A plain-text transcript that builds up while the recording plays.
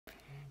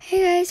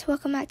Hey guys,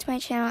 welcome back to my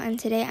channel, and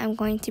today I'm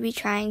going to be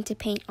trying to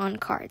paint on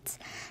cards.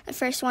 The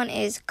first one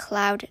is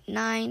Cloud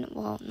 9.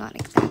 Well, not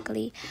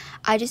exactly.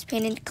 I just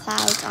painted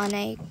clouds on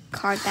a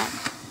card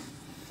that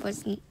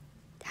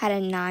had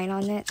a 9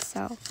 on it,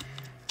 so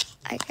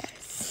I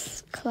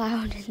guess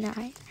Cloud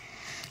 9.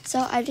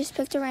 So I just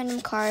picked a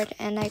random card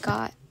and I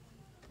got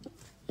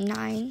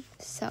 9,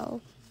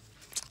 so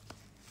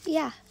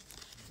yeah.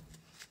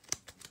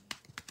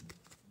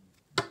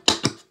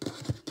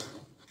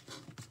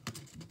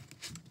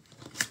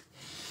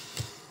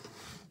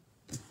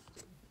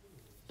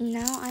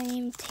 Now I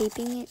am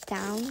taping it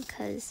down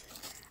because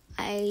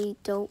I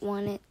don't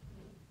want it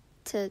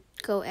to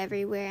go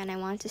everywhere and I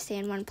want it to stay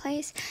in one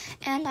place.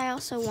 And I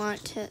also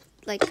want to,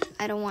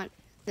 I don't want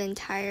the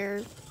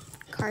entire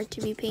card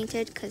to be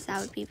painted because that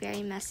would be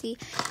very messy.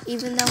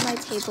 Even though my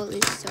table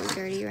is so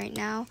dirty right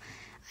now,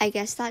 I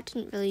guess that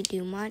didn't really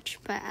do much,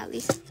 but at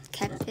least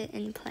kept it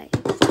in place.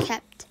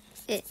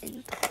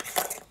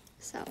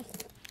 So,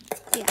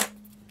 yeah.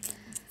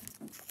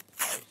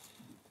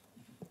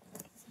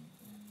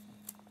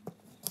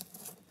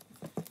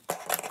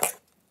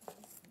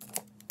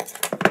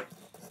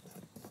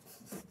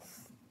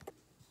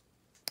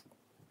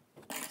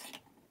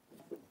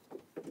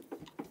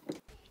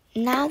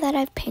 Now that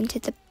I've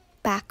painted the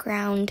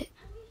background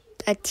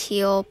a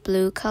teal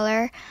blue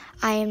color,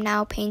 I am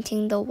now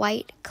painting the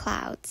white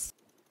clouds.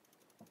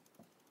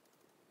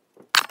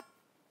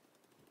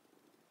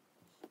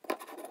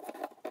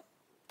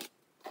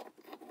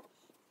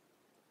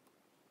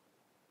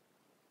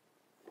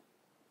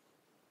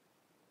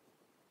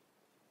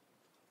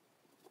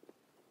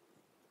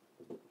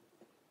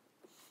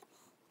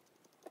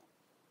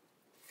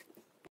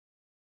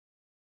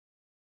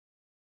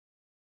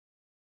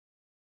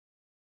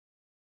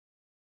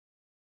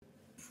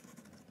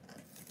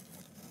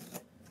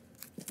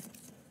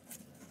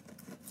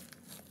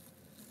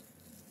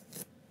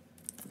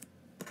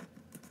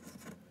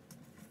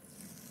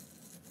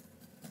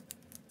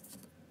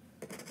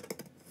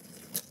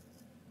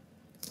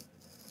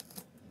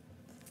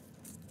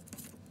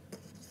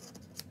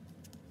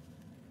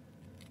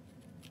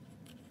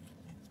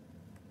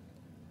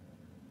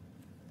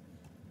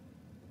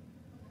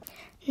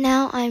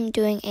 Now I'm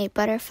doing a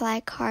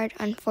butterfly card.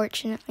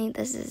 Unfortunately,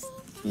 this is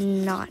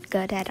not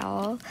good at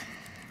all.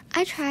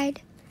 I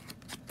tried,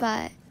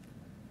 but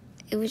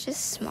it was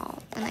just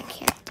small, and I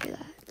can't do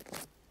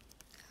that.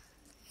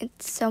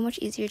 It's so much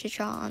easier to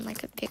draw on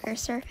a bigger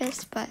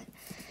surface, but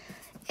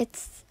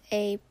it's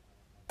a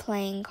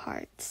playing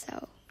card,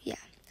 so yeah.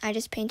 I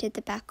just painted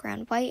the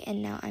background white,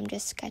 and now I'm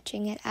just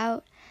sketching it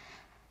out.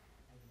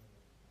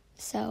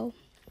 So,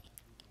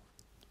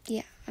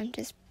 yeah, I'm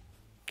just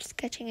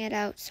sketching it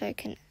out so I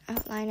can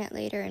outline it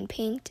later and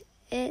paint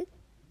it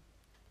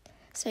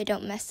so I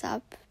don't mess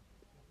up,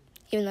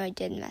 even though I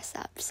did mess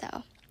up,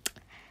 so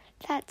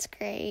that's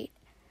great.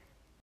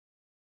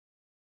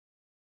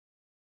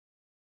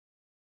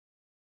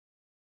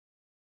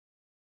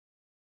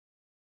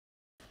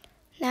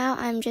 Now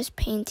I'm just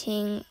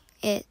painting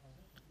it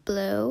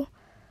blue.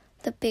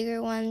 The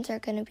bigger ones are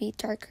going to be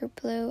darker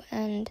blue,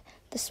 and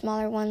the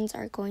smaller ones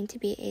are going to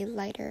be a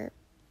lighter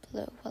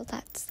blue. Well,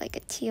 that's like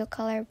a teal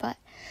color, but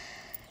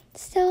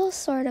still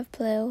sort of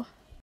blue.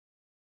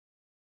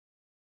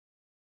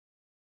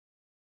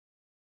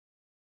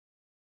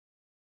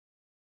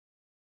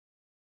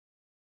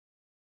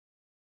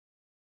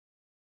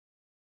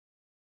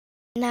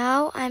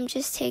 Now I'm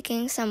just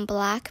taking some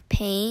black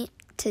paint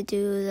to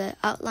do the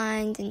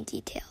outlines and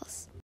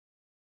details.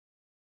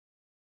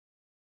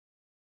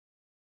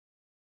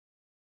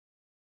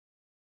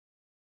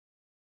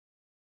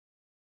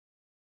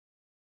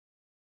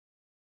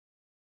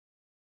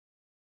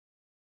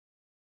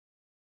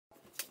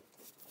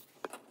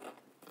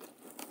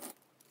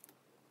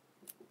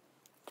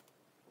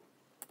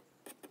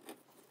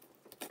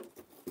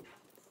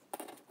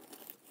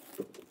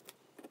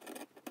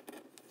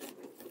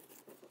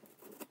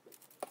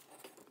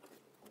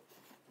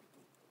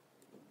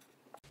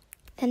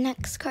 The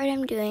next card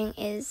I'm doing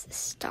is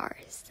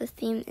stars. The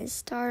theme is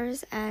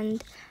stars,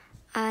 and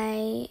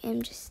I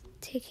am just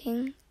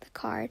taking the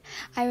card.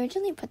 I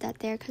originally put that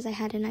there because I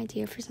had an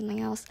idea for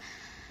something else,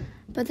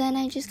 but then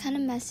I just kind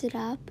of messed it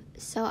up,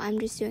 so I'm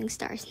just doing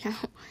stars now.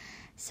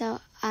 So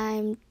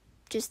I'm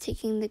just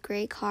taking the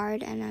gray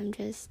card and I'm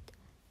just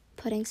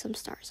putting some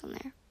stars on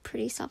there.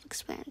 Pretty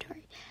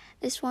self-explanatory.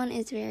 This one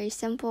is very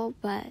simple,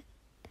 but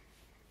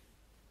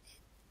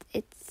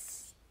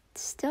it's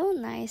still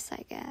nice,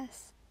 I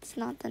guess. It's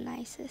not the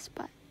nicest,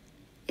 but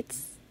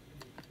it's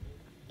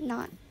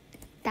not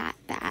that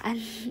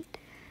bad.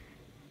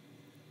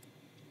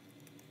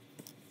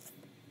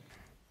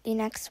 The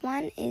next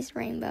one is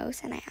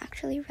rainbows, and I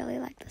actually really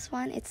like this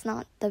one. It's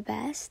not the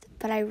best,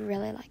 but I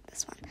really like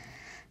this one.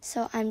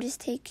 So I'm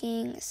just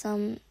taking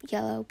some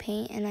yellow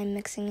paint and I'm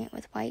mixing it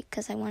with white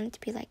because I want it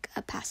to be like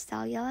a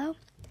pastel yellow.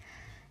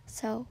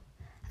 So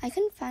I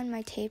couldn't find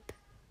my tape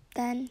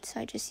then,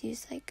 so I just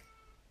used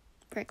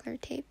regular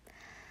tape.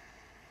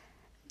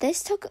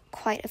 This took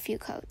quite a few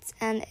coats,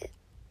 and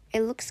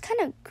it looks kind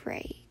of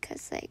gray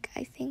because like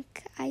I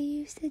think I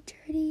used a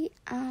dirty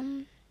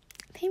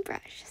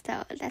paintbrush,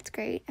 so that's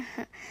great.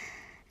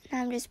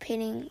 Now I'm just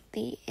painting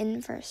the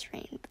inverse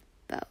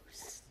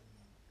rainbows.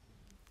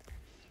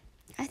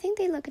 I think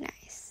they look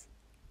nice.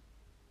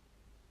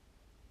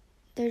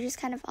 They're just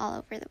kind of all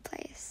over the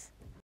place.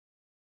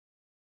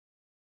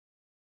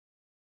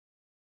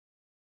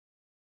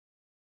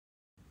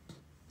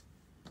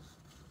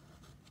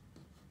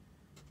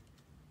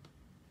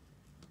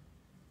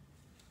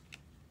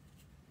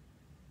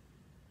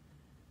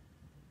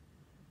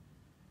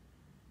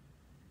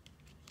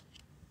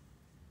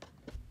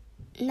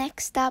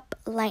 Next up,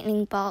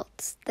 lightning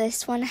bolts.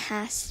 This one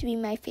has to be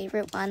my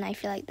favorite one. I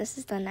feel like this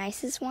is the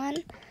nicest one.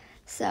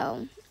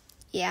 So,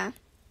 yeah.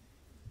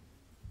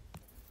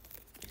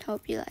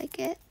 Hope you like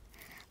it.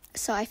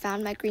 So I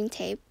found my green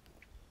tape,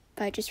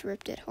 but I just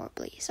ripped it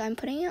horribly. So I'm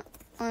putting it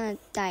on a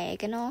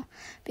diagonal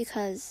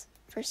because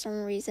for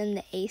some reason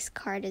the ace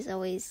card is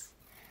always,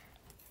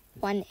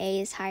 one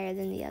A is higher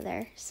than the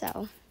other.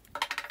 So,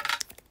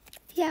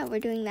 yeah, we're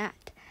doing that.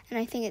 And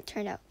I think it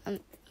turned out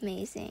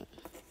amazing.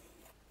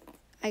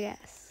 I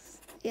guess.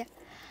 Yeah.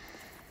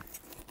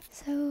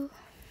 So,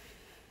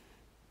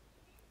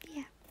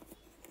 yeah.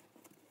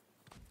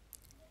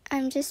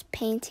 I'm just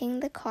painting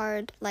the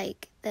card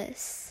like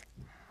this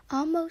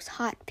almost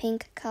hot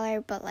pink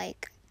color, but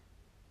like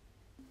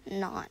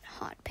not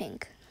hot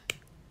pink.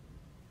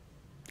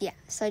 Yeah,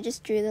 so I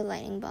just drew the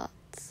lightning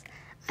bolts.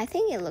 I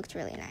think it looked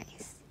really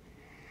nice.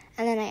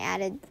 And then I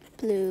added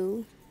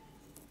blue,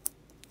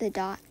 the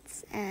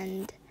dots,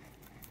 and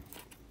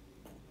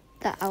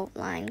the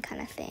outline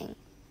kind of thing.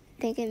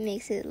 I think it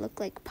makes it look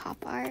like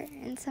pop art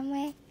in some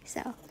way,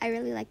 so I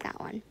really like that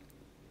one.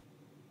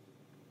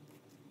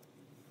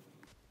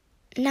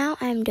 Now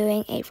I'm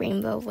doing a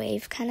rainbow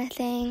wave kind of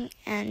thing,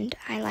 and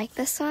I like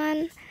this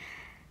one.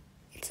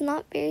 It's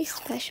not very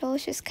special,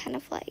 it's just kind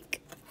of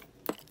like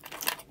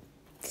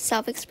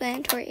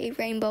self-explanatory, a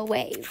rainbow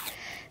wave.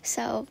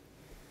 So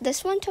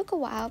this one took a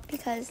while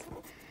because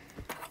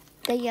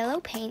the yellow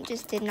paint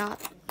just did not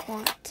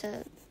want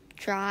to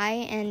dry,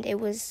 and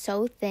it was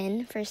so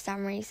thin for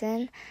some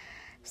reason.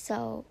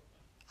 So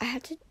I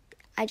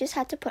just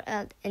had to put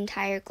an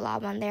entire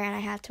glob on there, and I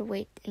had to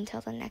wait until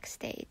the next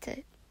day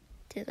to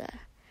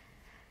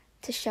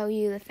show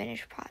you the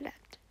finished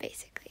product,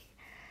 basically.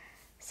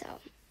 So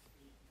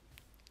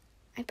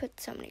I put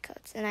so many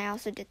coats, and I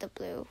also did the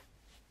blue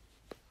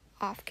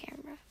off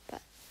camera,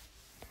 but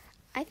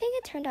I think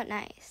it turned out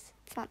nice.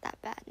 It's not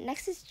that bad.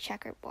 Next is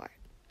checkerboard,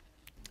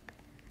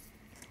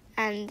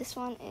 and this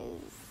one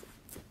is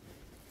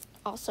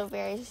also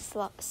very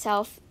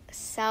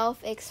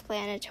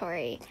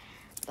self-explanatory,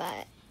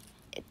 but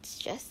it's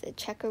just a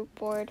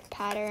checkerboard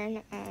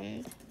pattern,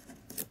 and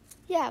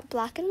yeah,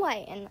 black and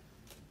white, and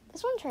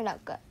this one turned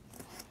out good,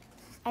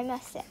 I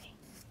must say,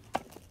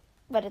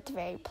 but it's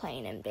very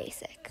plain and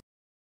basic.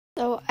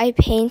 So I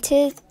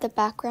painted the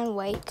background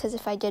white because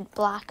if I did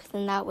black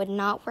then that would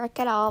not work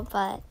at all,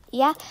 but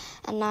yeah,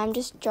 and now I'm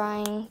just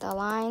drawing the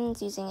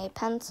lines using a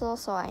pencil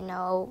so I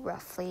know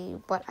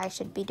roughly what I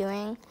should be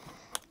doing,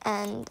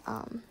 and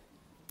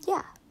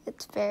yeah,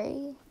 it's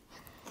very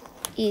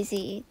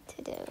easy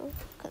to do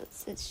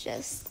because it's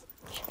just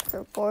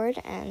checkerboard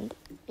and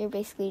you're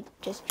basically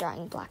just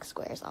drawing black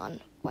squares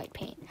on white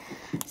paint.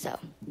 So,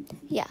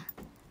 yeah.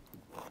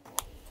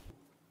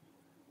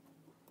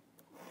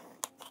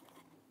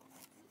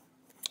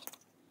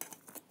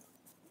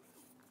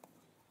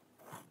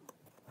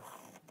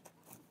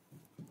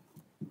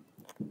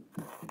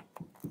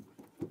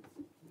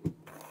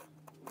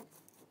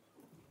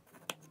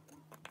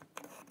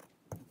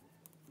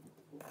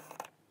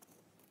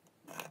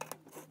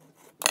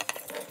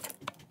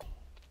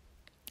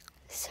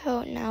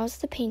 So now's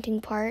the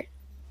painting part.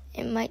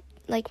 It might,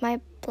 like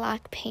my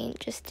black paint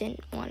just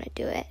didn't want to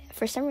do it.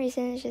 For some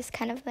reason, it's just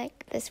kind of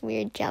like this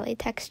weird jelly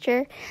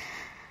texture.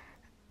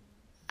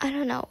 I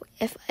don't know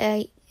if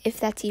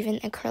that's even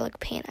acrylic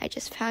paint. I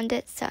just found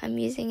it, so I'm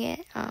using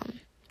it.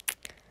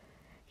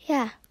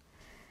 Yeah.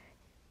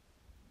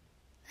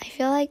 I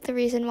feel like the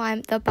reason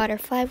why the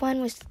butterfly one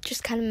was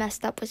just kind of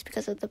messed up was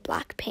because of the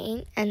black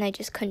paint, and I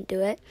just couldn't do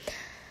it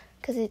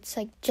because it's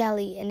like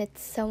jelly and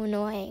it's so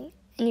annoying.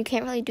 And you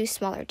can't really do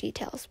smaller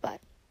details,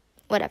 but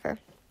whatever.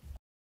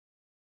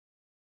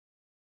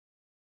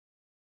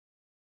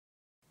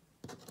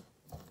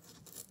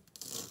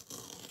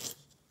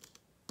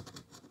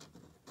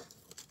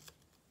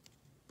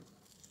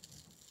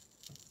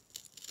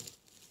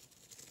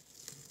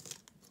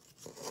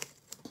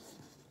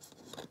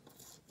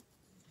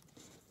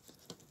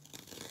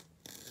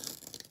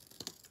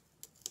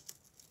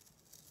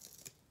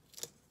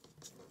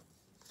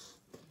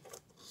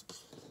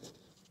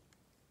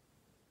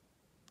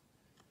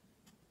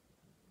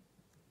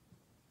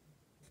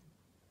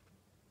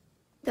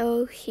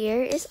 So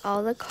here is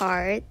all the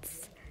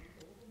cards.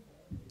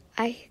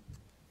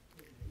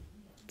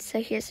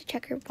 So here's the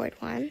checkerboard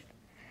one.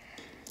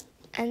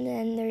 And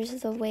then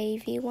there's the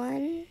wavy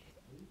one.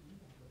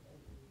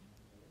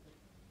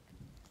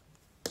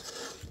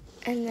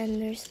 And then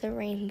there's the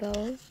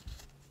rainbow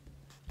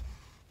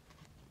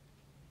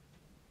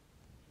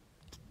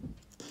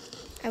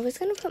I was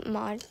gonna put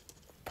Mod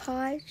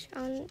Podge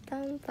on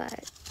them,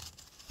 but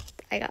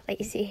I got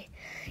lazy.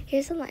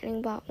 Here's the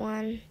lightning bot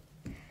one.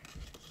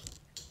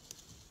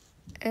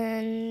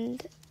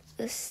 And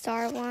the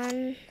star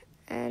one.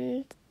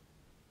 And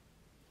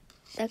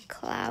the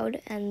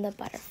cloud and the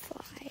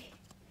butterfly.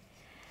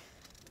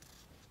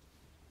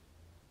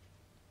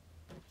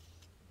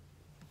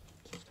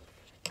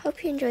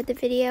 Hope you enjoyed the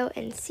video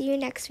and see you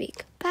next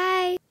week.